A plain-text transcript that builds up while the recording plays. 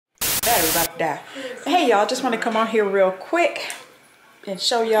battery about to die. Hey y'all, just want to come on here real quick and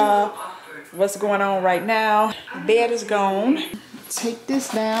show y'all what's going on right now. Bed is gone. Take this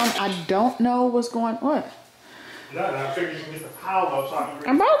down. I don't know what's going on. What? No, I figured you can get the pile up so I can...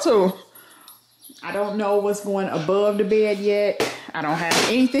 I'm about to. I don't know what's going above the bed yet. I don't have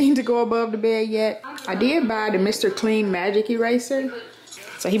anything to go above the bed yet. I did buy the Mr. Clean Magic Eraser.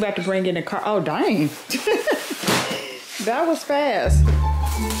 So he about to bring in the car. Oh, dang. That was fast.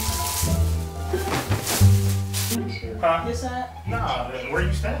 Huh? This side? Nah, where are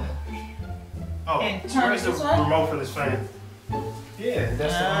you standing? Oh, And turn where's the this way? remote for this fan? Yeah,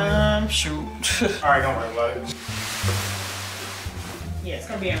 that's the only... Shoot. Alright, don't worry about it. Yeah, it's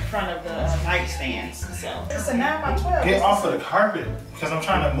gonna be in front of the nightstands. So it's a 9x12. Get off of the carpet, because I'm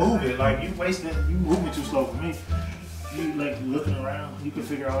trying to move it. Like, you moving too slow for me. You like looking around. You can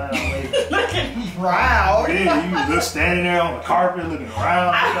figure all that out later. Looking around. Yeah, you just standing there on the carpet looking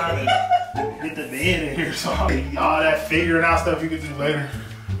around, trying to get the bed in here. So all that figuring out stuff you can do later.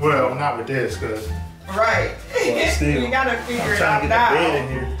 Well, not with this, cause right. still, you gotta figure I'm it trying out to get now. the bed in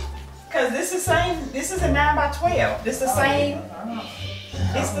here. Cause this is same. This is a 9x12. This the same.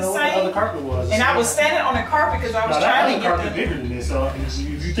 It's the What the same. other carpet was. And I was standing on the carpet because I was trying to that get other carpet the. bigger than this. So if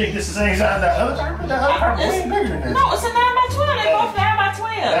you think this is the same size as that other carpet way bigger than this. No, it's a 9x12. They both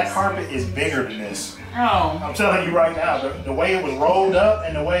 9x12. That carpet is bigger than this. Oh. I'm telling you right now, the way it was rolled up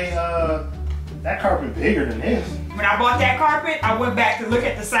and the way that carpet bigger than this. When I bought that carpet, I went back to look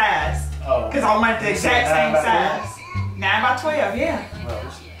at the size. Oh. Because I wanted the exact same size. 9x12, yeah. Well,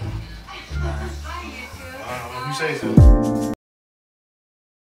 you say so.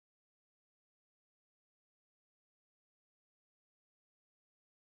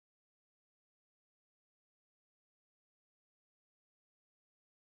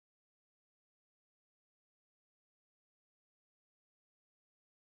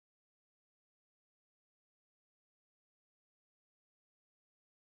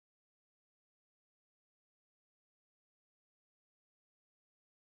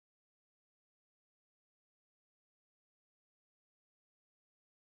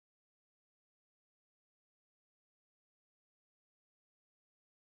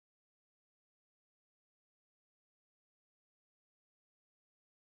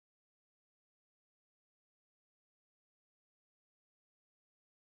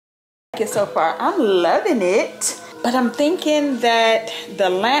 So far, I'm loving it. But I'm thinking that the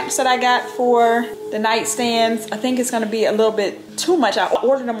lamps that I got for the nightstands, I think it's gonna be a little bit too much. I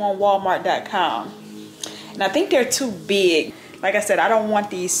ordered them on Walmart.com. And I think they're too big. Like I said, I don't want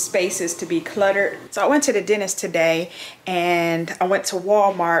these spaces to be cluttered. So I went to the dentist today and I went to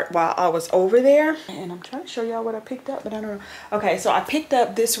Walmart while I was over there. And I'm trying to show y'all what I picked up, but I don't know. Okay, so I picked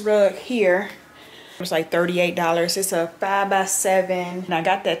up this rug here. It was like $38. It's a 5x7 and I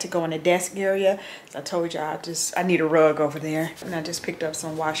got that to go in the desk area. So I told y'all I need a rug over there. And I just picked up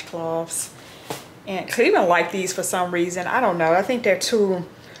some washcloths. And Cleveland liked these for some reason. I don't know. I think they're too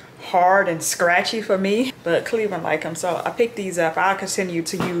hard and scratchy for me, but Cleveland like them. So I picked these up. I'll continue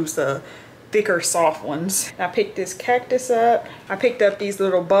to use the thicker soft ones. I picked this cactus up. I picked up these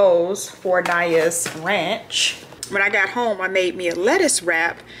little bowls for Naya's ranch. When I got home, I made me a lettuce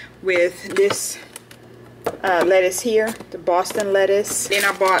wrap with this lettuce here, the Boston lettuce. Then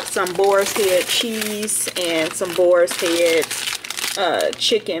I bought some boar's head cheese and some boar's head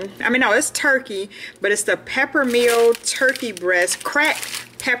chicken. I mean, no, it's turkey, but it's the peppermill turkey breast,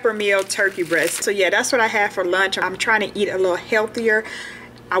 cracked peppermill turkey breast. So yeah, that's what I have for lunch. I'm trying to eat a little healthier.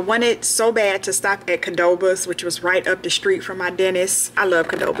 I wanted so bad to stop at Qdoba's, which was right up the street from my dentist. I love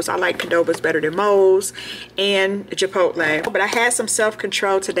Qdoba's. I like Qdoba's better than Moe's and Chipotle. But I had some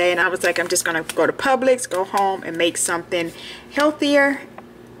self-control today and I was like, I'm just gonna go to Publix, go home and make something healthier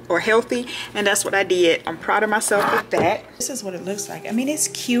or healthy, and that's what I did. I'm proud of myself with that. This is what it looks like. I mean, it's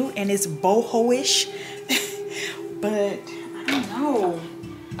cute and it's boho-ish, but I don't know.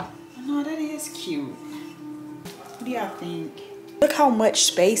 No, that is cute. What do y'all think? Look how much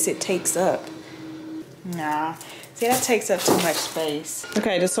space it takes up. Nah, see, that takes up too much space.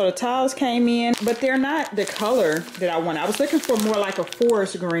 Okay, so the towels came in, but they're not the color that I want. I was looking for more like a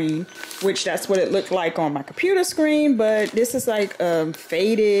forest green, which that's what it looked like on my computer screen, but this is like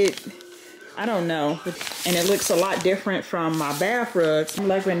faded I don't know, and it looks a lot different from my bath rugs. I'm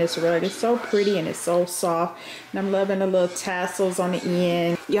loving this rug. It's so pretty and it's so soft, and I'm loving the little tassels on the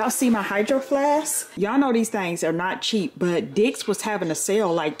end. Y'all see my hydro flasks? Y'all know these things are not cheap, but Dick's was having a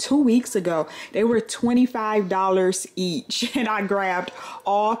sale like 2 weeks ago. They were $25 each, and I grabbed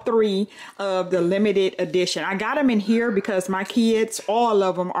all 3 of the limited edition. I got them in here because my kids, all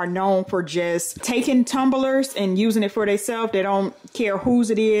of them, are known for just taking tumblers and using it for themselves. They don't care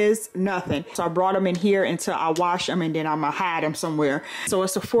whose it is, nothing. So I brought them in here until I wash them, and then I'm gonna hide them somewhere. So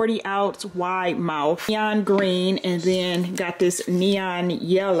it's a 40-ounce wide mouth, neon green, and then got this neon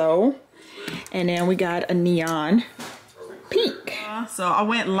yellow, and then we got a neon pink. So I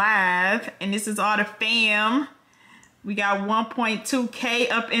went live, and this is all the fam. We got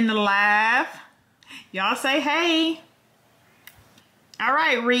 1.2K up in the live. Y'all say hey. All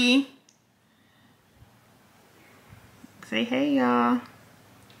right, Ree. Say hey, y'all.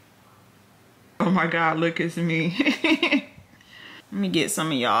 Oh my God, look, it's me. Let me get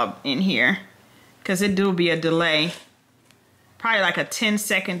some of y'all in here, because it do be a delay. Probably like a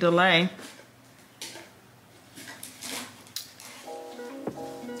 10-second delay.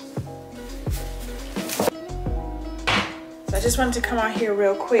 So I just wanted to come out here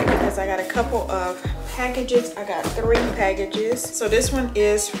real quick because I got a couple of packages. I got 3 packages. So this one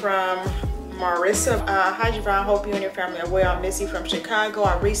is from Marissa. Hi Javonne, hope you and your family are well. I'm Missy from Chicago.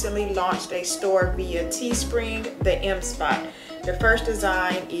 I recently launched a store via Teespring, the M Spot. The first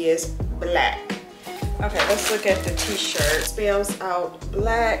design is black. Okay, let's look at the t-shirt. It spells out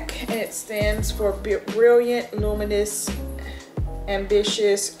black, and it stands for brilliant, luminous,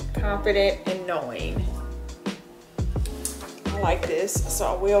 ambitious, confident, and knowing. I like this, so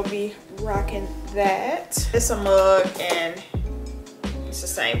I will be rocking that. It's a mug, and it's the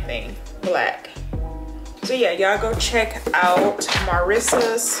same thing. Black. So yeah, y'all go check out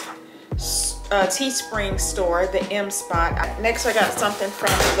Marissa's Teespring store, the M Spot. Next I got something from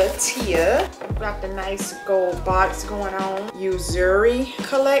Latia. Got the nice gold box going on. Uzuri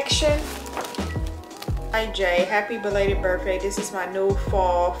collection. Hi Jay, happy belated birthday. This is my new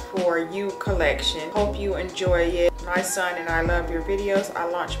fall for you collection. Hope you enjoy it. My son and I love your videos. I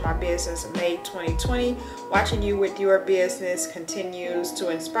launched my business in May 2020. Watching you with your business continues to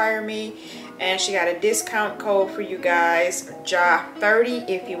inspire me. And she got a discount code for you guys, JA30,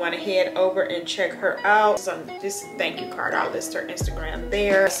 if you want to head over and check her out. So this thank you card, I'll list her Instagram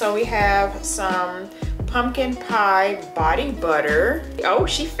there. So we have some pumpkin pie body butter. Oh,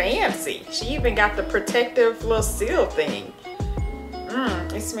 she fancy. She even got the protective little seal thing.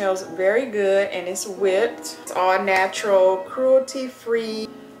 It smells very good, and it's whipped. It's all natural, cruelty free.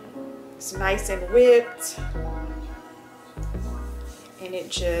 It's nice and whipped, and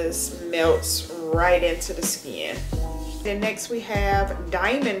it just melts right into the skin. Then next we have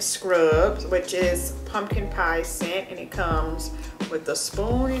diamond scrubs, which is pumpkin pie scent, and it comes with a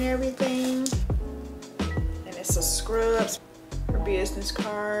spoon and everything. And it's a scrub. Her business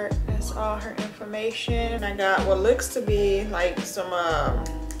card, that's all her information. And I got what looks to be like some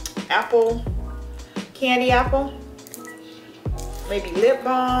apple, candy apple, maybe lip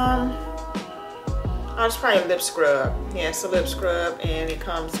balm. Oh, it's probably a lip scrub. Yeah, it's a lip scrub, and it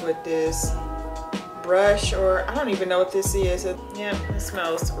comes with this brush, or I don't even know what this is. Yeah, it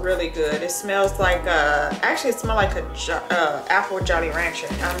smells really good. It smells like actually it smells like a apple Jolly Rancher.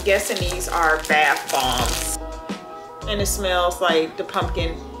 I'm guessing these are bath bombs. And it smells like the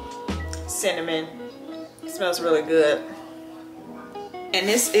pumpkin cinnamon. It smells really good. And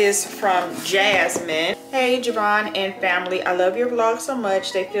this is from Jasmine. Hey Javonne and family, I love your vlogs so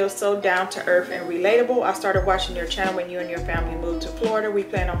much. They feel so down to earth and relatable. I started watching your channel when you and your family moved to Florida. We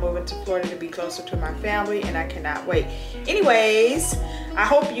plan on moving to Florida to be closer to my family, and I cannot wait. Anyways, I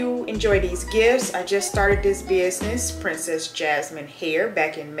hope you enjoy these gifts. I just started this business, Princess Jasmine Hair,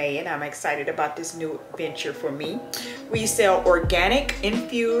 back in May, and I'm excited about this new venture for me. We sell organic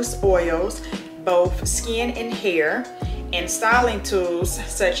infused oils, both skin and hair, and styling tools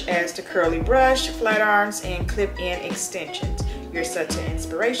such as the curly brush, flat irons, and clip-in extensions. You're such an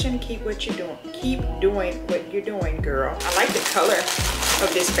inspiration. Keep what you're doing. Keep doing what you're doing, girl. I like the color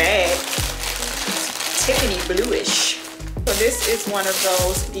of this bag. It's Tiffany bluish. So this is one of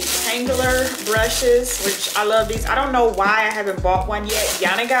those detangler brushes, which I love these. I don't know why I haven't bought one yet.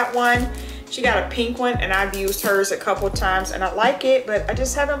 Yana got one. She got a pink one, and I've used hers a couple times, and I like it, but I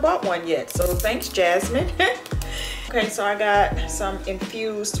just haven't bought one yet. So thanks, Jasmine. Okay, so I got some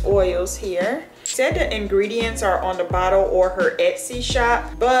infused oils here. Said the ingredients are on the bottle or her Etsy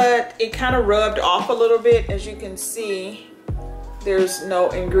shop, but it kind of rubbed off a little bit, as you can see. There's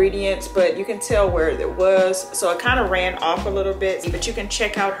no ingredients, but you can tell where there was. So it kind of ran off a little bit, but you can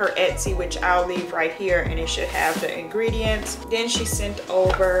check out her Etsy, which I'll leave right here, and it should have the ingredients. Then she sent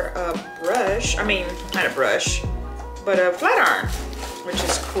over a brush, I mean, not a brush, but a flat iron, which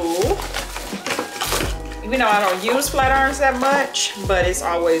is cool. Even though I don't use flat irons that much, but it's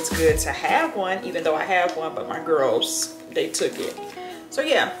always good to have one, even though I have one, but my girls, they took it. So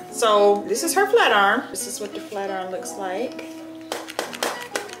yeah, so this is her flat iron. This is what the flat iron looks like.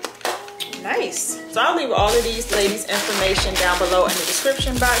 Nice. So I'll leave all of these ladies' information down below in the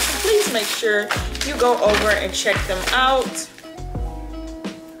description box. So please make sure you go over and check them out.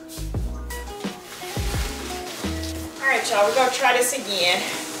 All right, y'all, we're gonna try this again.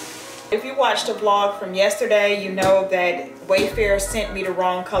 If you watched the vlog from yesterday, you know that Wayfair sent me the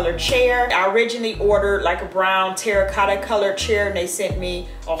wrong color chair. I originally ordered like a brown terracotta colored chair, and they sent me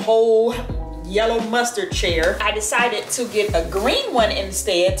a whole yellow mustard chair. I decided to get a green one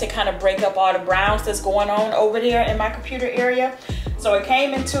instead to kind of break up all the browns that's going on over there in my computer area. So it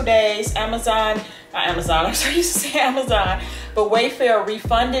came in 2 days. I'm so used to say Amazon, but Wayfair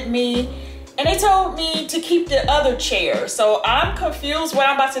refunded me, and they told me to keep the other chair. So I'm confused what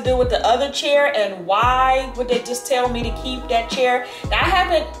I'm about to do with the other chair, and why would they just tell me to keep that chair? Now,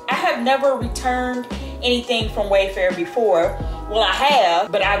 I have never returned anything from Wayfair before. Well, I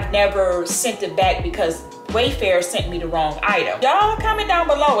have, but I've never sent it back because Wayfair sent me the wrong item. Y'all comment down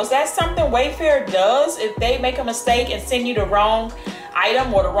below, is that something Wayfair does? If they make a mistake and send you the wrong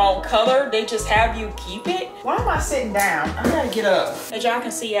item or the wrong color, they just have you keep it? Why am I sitting down? I gotta get up. As y'all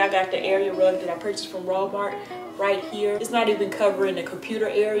can see, I got the area rug that I purchased from Walmart right here. It's not even covering the computer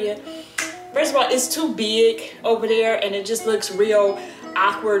area. First of all, it's too big over there, and it just looks real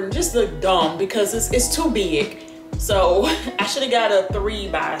awkward and just look dumb because it's too big. So I should have got a 3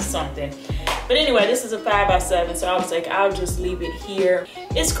 by something. But anyway, this is a 5 by 7, so I was like, I'll just leave it here.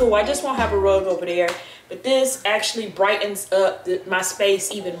 It's cool, I just won't have a rug over there. But this actually brightens up my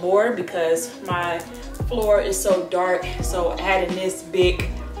space even more because my floor is so dark. So adding this big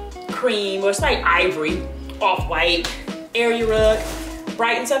cream, or it's like ivory, off-white area rug,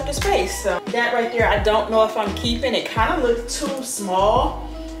 brightens up the space. So that right there, I don't know if I'm keeping. It kind of looked too small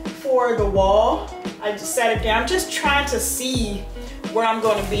for the wall. I just sat it down. I'm just trying to see where I'm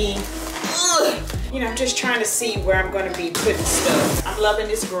going to be. You know, I'm just trying to see where I'm going to be putting stuff. I'm loving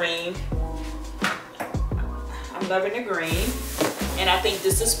this green. I'm loving the green. And I think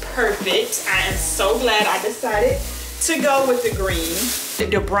this is perfect. I am so glad I decided to go with the green.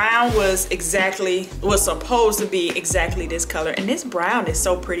 The brown was supposed to be exactly this color. And this brown is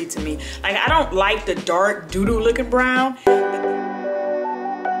so pretty to me. Like, I don't like the dark doo-doo looking brown.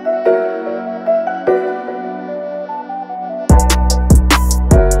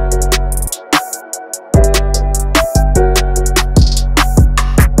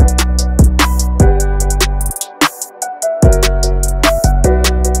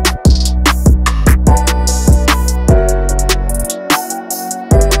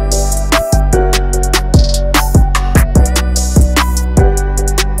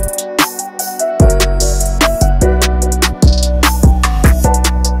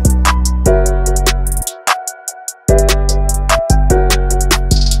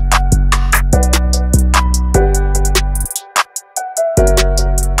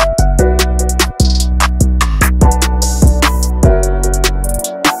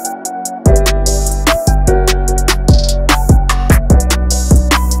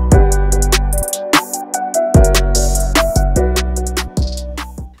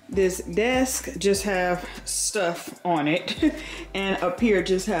 This desk just have stuff on it and up here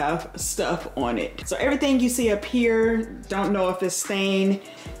just have stuff on it. So everything you see up here, don't know if it's stained,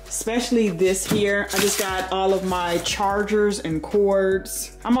 especially this here. I just got all of my chargers and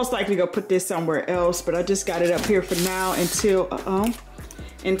cords. I'm most likely gonna put this somewhere else, but I just got it up here for now until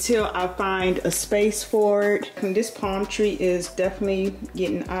I find a space for it. And this palm tree is definitely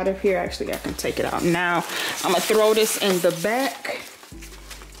getting out of here. Actually, I can take it out now. I'm gonna throw this in the back.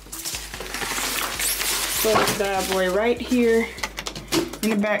 Put this bad boy right here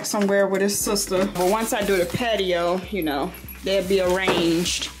in the back somewhere with his sister. But once I do the patio, you know, they'll be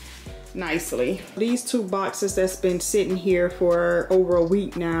arranged nicely. These 2 boxes that's been sitting here for over a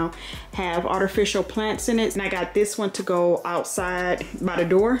week now have artificial plants in it. And I got this one to go outside by the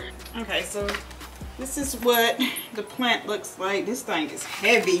door. Okay, so this is what the plant looks like. This thing is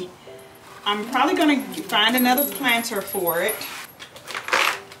heavy. I'm probably gonna find another planter for it.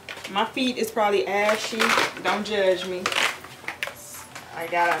 My feet is probably ashy. Don't judge me. I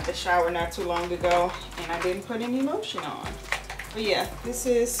got out the shower not too long ago and I didn't put any lotion on. But yeah, this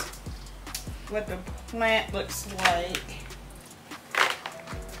is what the plant looks like.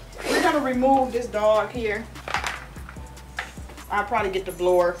 trying to remove this dog here. I'll probably get the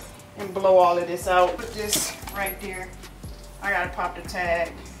blower and blow all of this out. Put this right there. I gotta pop the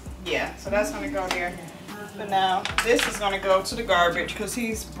tag. Yeah, so that's gonna go there. But now this is gonna go to the garbage because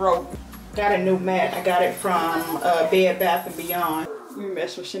he's broke. Got a new mat. I got it from Bed Bath & Beyond. You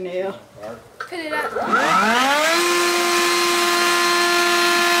mess with Chanel. Put it up.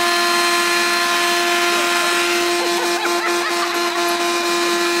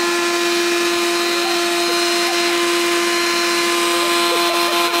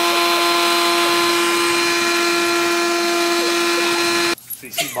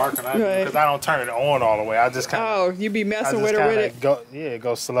 She's barking at me because I don't turn it on all the way. I just kind of. Oh, you be messing with her with it?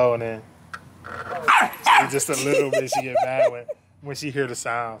 Go slow and then. Just a little bit she get mad when she hear the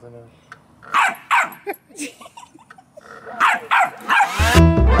sounds. You know?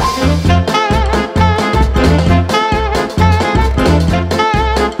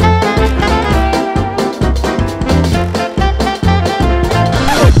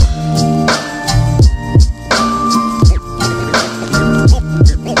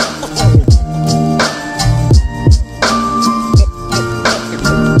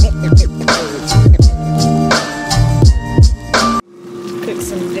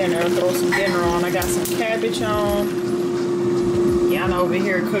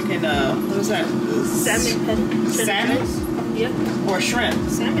 Cooking what is that? Salmon? Yep. Or shrimp?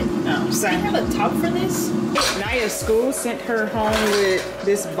 Salmon. No, salmon. Do you have a top for this? Naya's school sent her home with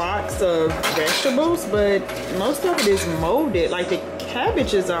this box of vegetables, but most of it is molded. Like the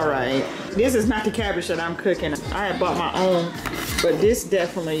cabbage is alright. This is not the cabbage that I'm cooking. I had bought my own, but this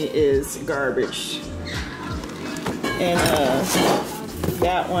definitely is garbage. And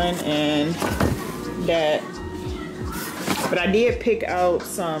that one and that. But I did pick out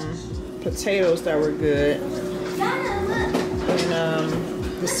some potatoes that were good. And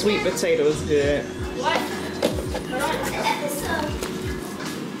the sweet potato is good.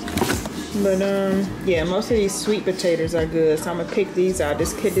 But yeah, most of these sweet potatoes are good. So I'm gonna pick these out.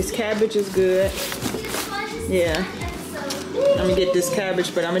 This cabbage is good. Yeah. I'm gonna get this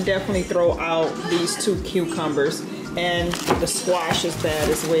cabbage, but I'm gonna definitely throw out these 2 cucumbers. And the squash is bad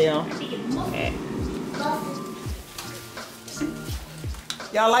as well.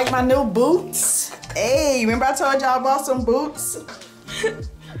 Y'all like my new boots? Hey, remember I told y'all I bought some boots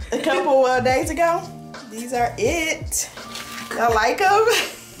a couple days ago? These are it. Y'all like them?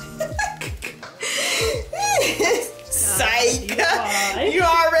 Psych. You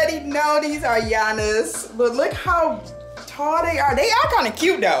already know these are Yana's. But look how tall they are. They are kind of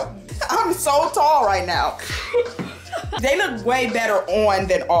cute though. I'm so tall right now. They look way better on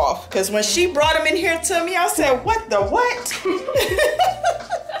than off. Because when she brought them in here to me, I said, what the what?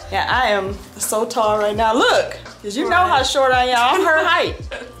 Yeah, I am so tall right now. Look, because you know how short I am. I'm her height.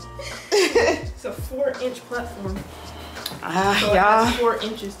 It's a 4-inch platform. So yeah. it has 4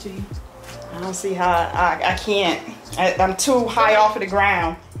 inches to you. I don't see how I can't. I'm too high off of the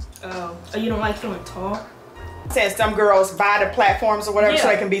ground. Oh, you don't like feeling tall? Said some girls buy the platforms or whatever so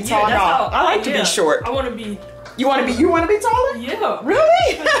they can be tall. No, I like to be short. I want to be. You want to be taller? Yeah.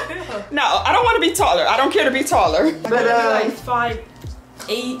 Really? Yeah. No, I don't want to be taller. I don't care to be taller. But like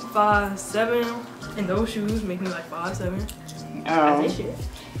 5'8", 5'7", and those shoes make me like 5'7".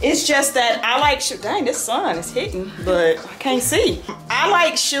 It's just that I like shoes. Dang, this sun is hitting, but I can't see. I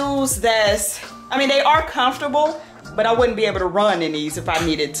like shoes that's, I mean, they are comfortable, but I wouldn't be able to run in these if I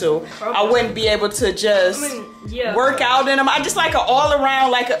needed to. Okay. I wouldn't be able to just work out in them. I just like an all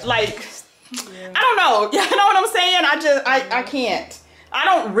around, I don't know. You know what I'm saying? I can't. I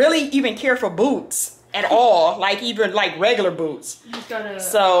don't really even care for boots at all. Like even like regular boots. You just gotta,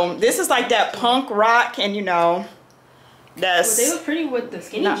 so this is like that punk rock, and you know, that's. But they look pretty with the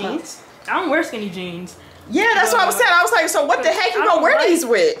skinny jeans. I don't wear skinny jeans. Yeah, that's what I was saying. I was like, so what the heck you gonna wear these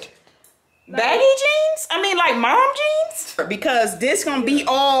with? Baggy jeans? I mean, like mom jeans? Because this gonna be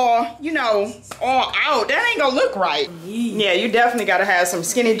all, you know, all out. That ain't gonna look right. Yeah, you definitely gotta have some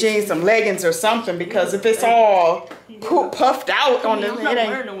skinny jeans, some leggings or something, because if it's all puffed out on the, I'm not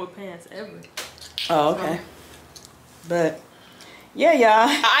wearing them with pants ever. Oh, okay. But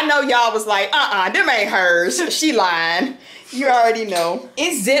yeah, I know y'all was like, them ain't hers. She lying. You already know.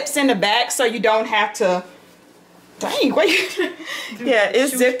 It zips in the back so you don't have to. Dang, wait. Yeah,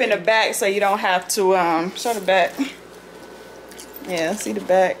 it's zip in the back so you don't have to show the back. Yeah, see the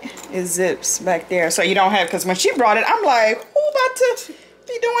back? It zips back there so you don't have, because when she brought it, I'm like, who about to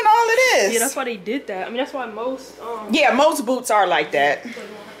be doing all of this? Yeah, that's why they did that. I mean, that's why most yeah, most boots are like that.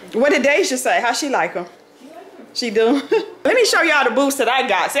 What did Deja say? How she like them? She do? Let me show y'all the boots that I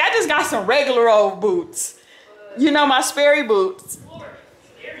got. See, I just got some regular old boots. You know, my Sperry boots.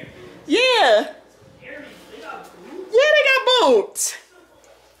 Yeah. Yeah, they got boots.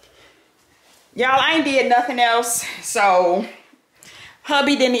 Y'all, I ain't did nothing else. So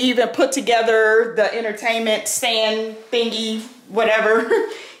hubby didn't even put together the entertainment stand thingy, whatever.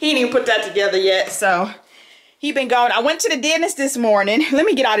 He didn't even put that together yet. So he been gone. I went to the dentist this morning. Let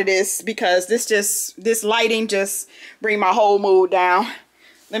me get out of this because this lighting just bring my whole mood down.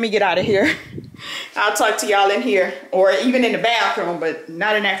 Let me get out of here. I'll talk to y'all in here or even in the bathroom, but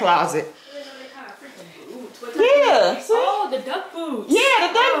not in that closet. Yeah. See? Oh, the duck boots. Yeah,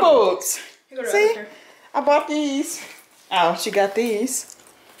 the duck boots. See? I bought these. Oh, she got these.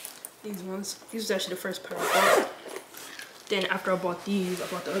 These ones. These was actually the first pair I bought. Then after I bought these, I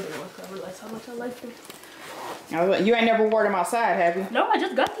bought the other ones. I realized how much I liked them. You ain't never wore them outside, have you? No, I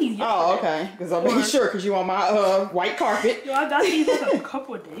just got these yesterday. Oh, okay. Because I'm pretty sure because you on my white carpet. Yo, I got these like a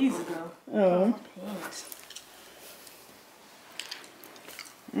couple of days ago. Oh. Pants.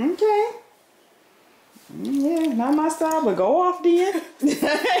 Okay. Yeah, not my style, but go off then.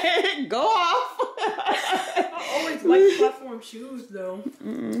 Go off. I always liked platform shoes though.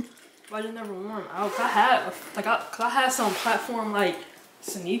 But I just never wore them out. I had some platform like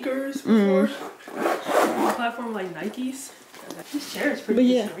sneakers before. Platform like Nikes. This chair is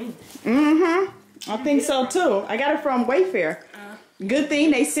pretty green. I think so too. I got it from Wayfair. Good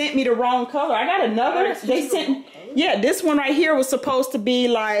thing they sent me the wrong color. I got another. They sent. Yeah, this one right here was supposed to be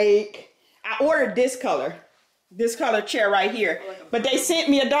like. I ordered this color chair right here, but they sent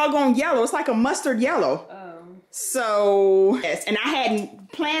me a doggone yellow. It's like a mustard yellow. So yes, and I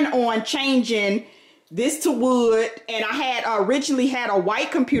hadn't planned on changing this to wood, and I had originally had a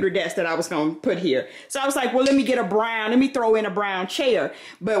white computer desk that I was going to put here. So I was like, well, let me get a brown, let me throw in a brown chair.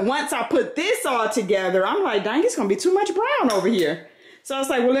 But once I put this all together, I'm like, dang, it's going to be too much brown over here. So I was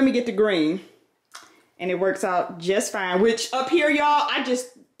like, well, let me get the green. And it works out just fine, which up here, y'all, I just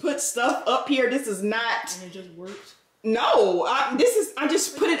put stuff up here. This is not. And it just works. No, I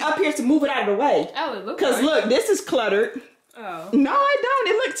just put it up here to move it out of the way. Oh, it looks. Because look, this is cluttered. Oh. No, I don't.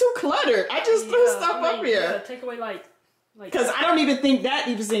 It looked too cluttered. I just threw stuff up here. Take away like. Because I don't even think that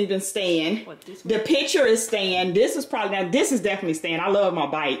is even staying. What, this the picture is staying. This is probably not. This is definitely staying. I love my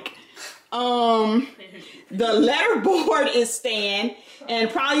bike. The letterboard is staying.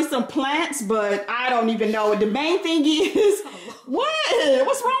 And probably some plants, but I don't even know. The main thing is, what?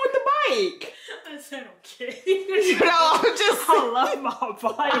 What's wrong with the bike? I said okay. You know, I'm just. I love my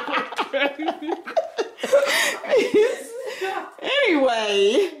bike.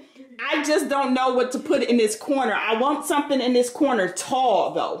 Anyway, I just don't know what to put in this corner. I want something in this corner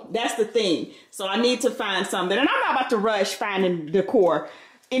tall, though. That's the thing. So I need to find something. And I'm not about to rush finding decor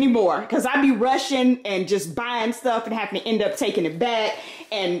anymore, because I be rushing and just buying stuff and having to end up taking it back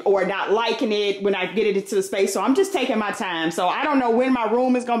or not liking it when I get it into the space. So I'm just taking my time. So I don't know when my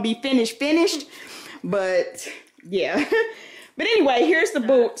room is gonna be finished, but yeah. But anyway, here's the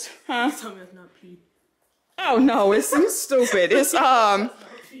boots, huh? Not pee. Oh no, it's stupid. It's no,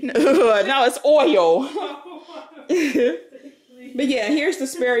 it's oil. But yeah, here's the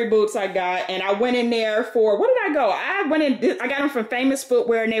Sperry boots I got, and I went in there for, what did I go? I got them from Famous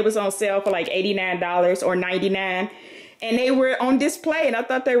Footwear, and they was on sale for like $89 or $99, and they were on display, and I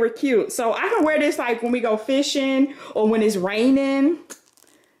thought they were cute. So I can wear this like when we go fishing or when it's raining.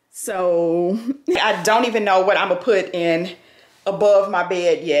 So I don't even know what I'm gonna put in above my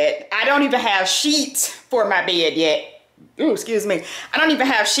bed yet. I don't even have sheets for my bed yet. Ooh, excuse me. I don't even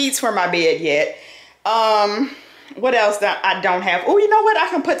have sheets for my bed yet. What else that I don't have? Oh, you know what I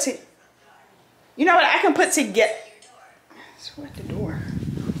can put to? You know what I can put to get? It's at the door.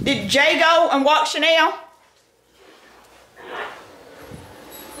 Did Jay go and walk Chanel?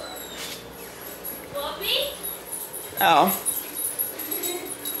 What, me? Oh.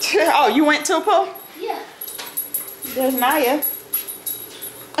 Oh, you went to a pool? Yeah. There's Naya.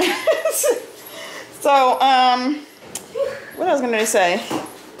 So, what else gonna say?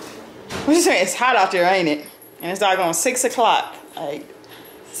 What you saying? It's hot out there, ain't it? And it's doggone 6 o'clock. Like,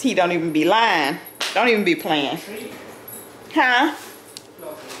 he don't even be lying. Don't even be playing. Huh?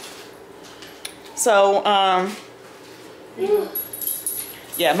 So,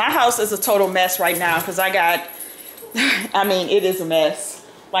 yeah, my house is a total mess right now because I got, I mean, it is a mess.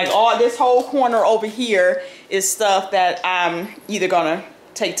 Like all this whole corner over here is stuff that I'm either gonna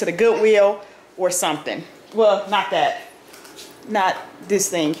take to the Goodwill or something. Well, not that. Not this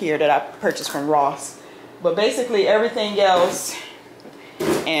thing here that I purchased from Ross. But basically everything else,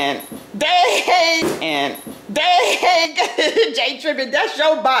 and dang, Jay tripping, that's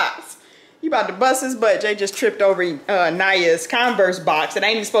your box. You about to bust his butt. Jay just tripped over Naya's Converse box. It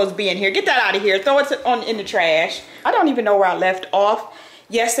ain't even supposed to be in here. Get that out of here. Throw it in the trash. I don't even know where I left off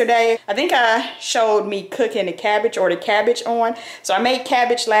yesterday. I think I showed me cooking the cabbage or the cabbage on. So I made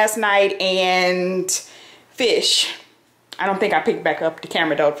cabbage last night and fish. I don't think I picked back up the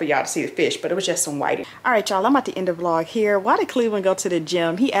camera though for y'all to see the fish, but it was just some whiting. All right, y'all, I'm at the end of the vlog here. Why did Cleveland go to the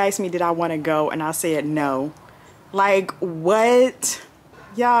gym? He asked me, did I want to go? And I said no. Like, what?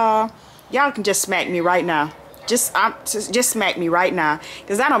 Y'all can just smack me right now. Just smack me right now,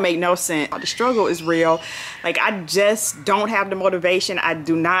 because that don't make no sense. The struggle is real. Like, I just don't have the motivation. I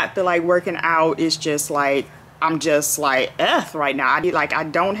do not feel like working out. It's just like, I'm just like right now. I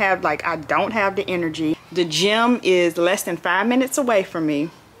don't have the energy. The gym is less than 5 minutes away from me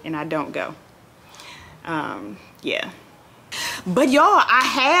and I don't go. Yeah. But y'all, I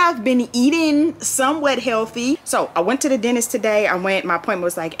have been eating somewhat healthy. So I went to the dentist today. My appointment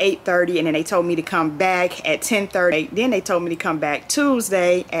was like 8:30, and then they told me to come back at 10:30. Then they told me to come back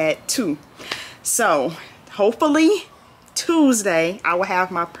Tuesday at 2. So hopefully Tuesday I will have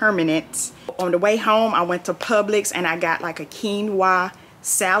my permanent. On the way home, I went to Publix and I got like a quinoa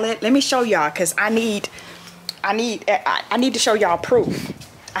salad. Let me show y'all, because I need to show y'all proof.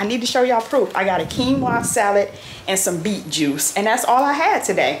 I need to show y'all proof. I got a quinoa salad and some beet juice, and that's all I had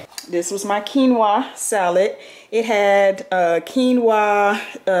today. This was my quinoa salad. It had quinoa,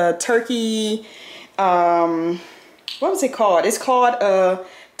 turkey, what was it called? It's called a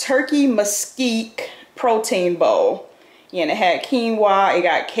turkey mesquite protein bowl. Yeah, and it had quinoa, it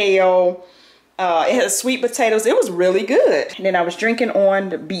got kale, it had sweet potatoes. It was really good. And then I was drinking on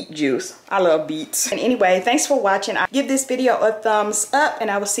the beet juice. I love beets. And anyway, thanks for watching. Give this video a thumbs up and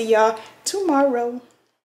I will see y'all tomorrow.